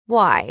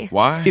Why?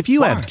 Why? If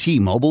you have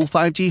T-Mobile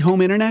 5G home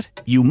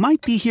internet, you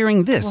might be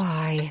hearing this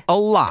Why? a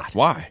lot.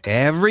 Why?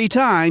 Every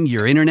time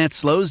your internet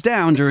slows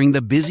down during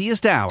the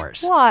busiest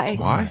hours. Why?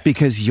 Why?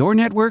 Because your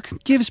network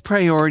gives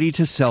priority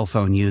to cell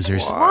phone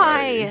users.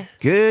 Why?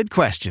 Good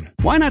question.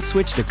 Why not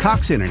switch to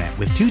Cox Internet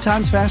with 2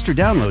 times faster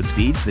download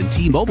speeds than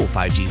T-Mobile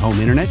 5G home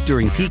internet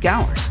during peak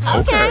hours?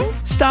 Okay.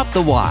 Stop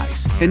the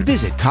whys and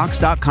visit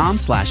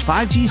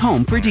cox.com/5G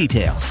home for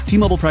details.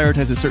 T-Mobile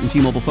prioritizes certain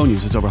T-Mobile phone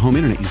users over home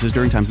internet users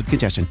during times of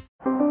congestion.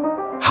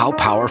 How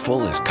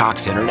powerful is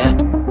Cox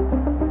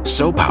Internet?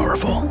 So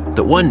powerful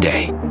that one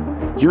day,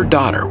 your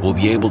daughter will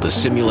be able to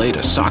simulate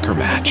a soccer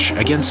match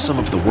against some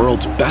of the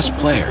world's best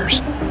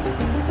players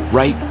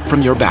right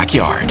from your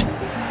backyard.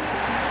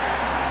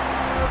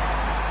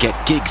 Get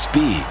gig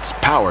speeds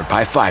powered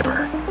by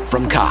fiber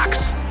from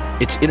Cox.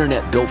 It's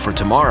internet built for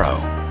tomorrow,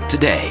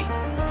 today.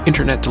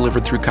 Internet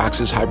delivered through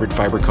Cox's hybrid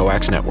fiber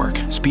coax network.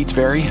 Speeds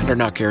vary and are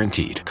not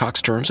guaranteed.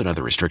 Cox terms and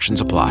other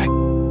restrictions apply.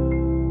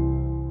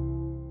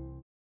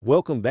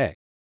 Welcome back.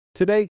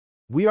 Today,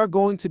 we are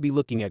going to be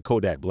looking at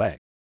Kodak Black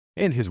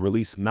and his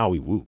release Maui,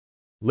 Woop.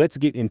 Let's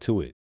get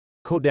into it.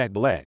 Kodak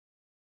Black,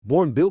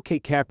 born Bill K.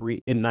 Capri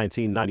in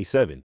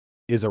 1997,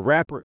 is a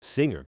rapper,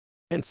 singer,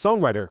 and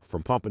songwriter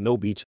from Pompano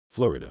Beach,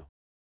 Florida.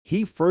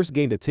 He first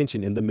gained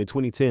attention in the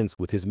mid-2010s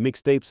with his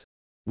mixtapes,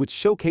 which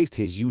showcased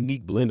his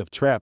unique blend of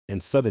trap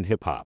and southern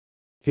hip-hop.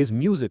 His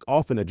music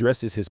often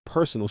addresses his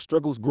personal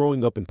struggles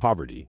growing up in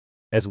poverty,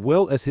 as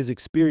well as his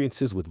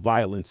experiences with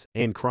violence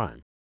and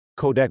crime.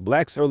 Kodak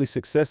Black's early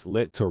success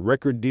led to a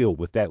record deal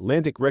with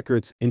Atlantic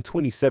Records in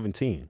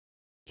 2017.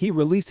 He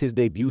released his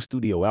debut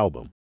studio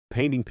album,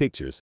 Painting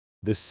Pictures,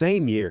 the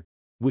same year,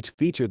 which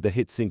featured the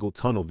hit single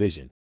Tunnel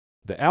Vision.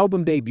 The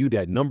album debuted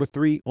at number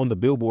 3 on the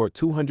Billboard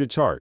 200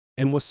 chart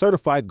and was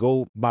certified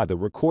gold by the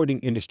Recording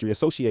Industry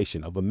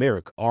Association of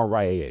America,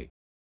 RIAA.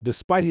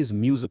 Despite his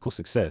musical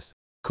success,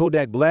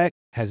 Kodak Black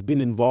has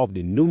been involved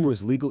in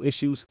numerous legal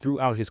issues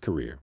throughout his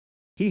career.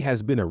 He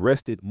has been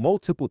arrested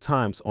multiple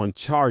times on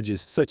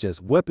charges such as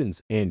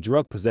weapons and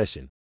drug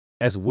possession,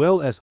 as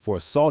well as for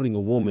assaulting a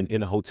woman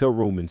in a hotel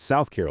room in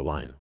South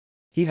Carolina.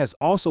 He has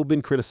also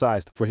been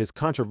criticized for his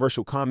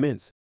controversial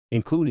comments,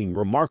 including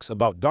remarks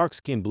about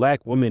dark-skinned black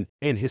women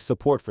and his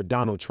support for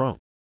Donald Trump.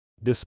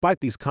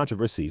 Despite these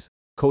controversies,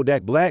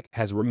 Kodak Black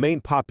has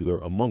remained popular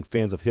among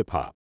fans of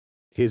hip-hop.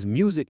 His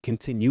music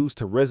continues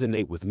to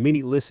resonate with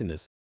many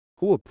listeners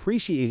who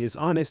appreciate his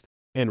honest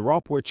and raw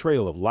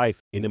portrayal of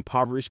life in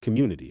impoverished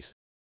communities.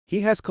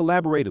 He has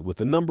collaborated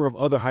with a number of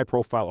other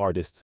high-profile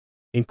artists,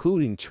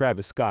 including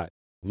Travis Scott,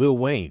 Lil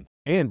Wayne,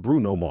 and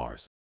Bruno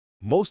Mars.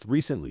 Most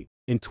recently,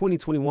 in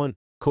 2021,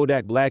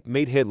 Kodak Black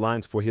made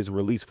headlines for his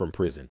release from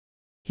prison.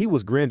 He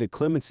was granted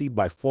clemency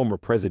by former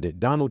President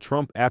Donald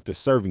Trump after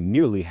serving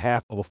nearly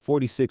half of a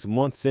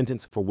 46-month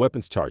sentence for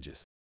weapons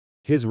charges.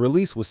 His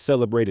release was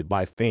celebrated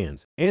by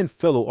fans and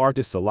fellow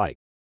artists alike,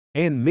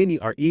 and many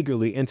are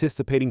eagerly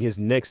anticipating his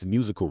next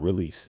musical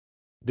release.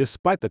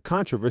 Despite the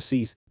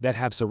controversies that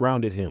have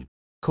surrounded him,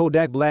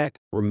 Kodak Black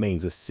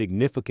remains a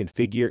significant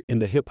figure in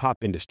the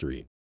hip-hop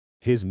industry.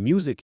 His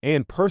music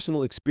and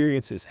personal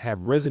experiences have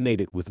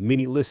resonated with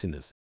many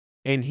listeners,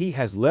 and he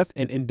has left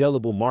an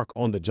indelible mark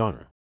on the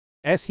genre.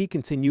 As he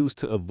continues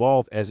to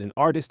evolve as an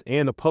artist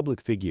and a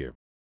public figure,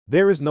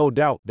 there is no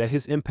doubt that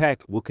his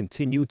impact will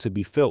continue to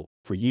be felt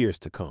for years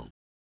to come.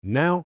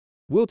 Now,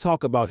 we'll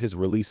talk about his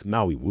release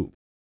Maui, Woop.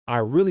 I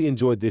really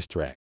enjoyed this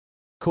track.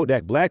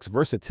 Kodak Black's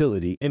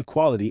versatility and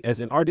quality as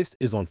an artist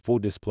is on full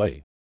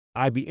display.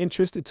 I'd be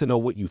interested to know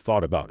what you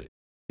thought about it.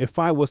 If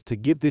I was to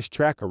give this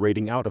track a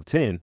rating out of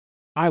 10,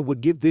 I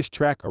would give this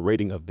track a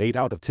rating of 8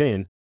 out of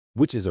 10,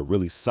 which is a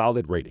really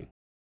solid rating.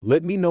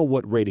 Let me know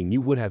what rating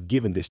you would have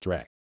given this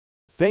track.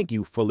 Thank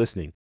you for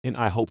listening, and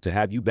I hope to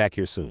have you back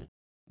here soon.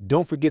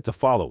 Don't forget to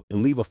follow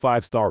and leave a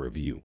 5-star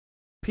review.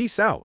 Peace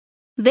out.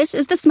 This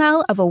is the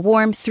smell of a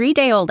warm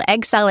 3-day-old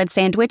egg salad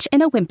sandwich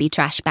in a wimpy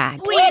trash bag.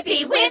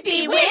 Wimpy,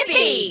 wimpy,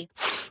 wimpy!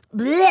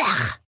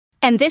 Blech.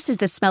 And this is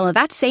the smell of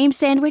that same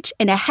sandwich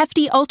in a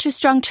hefty,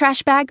 ultra-strong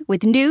trash bag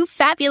with new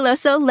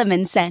Fabuloso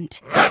lemon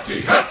scent.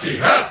 Hefty, hefty,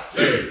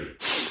 hefty!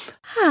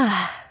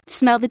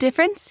 Smell the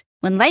difference?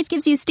 When life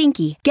gives you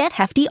stinky, get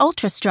Hefty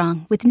Ultra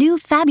Strong with new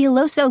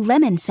Fabuloso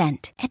lemon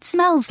scent. It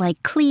smells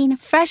like clean,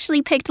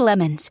 freshly picked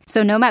lemons.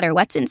 So no matter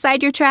what's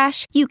inside your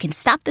trash, you can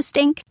stop the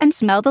stink and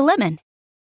smell the lemon.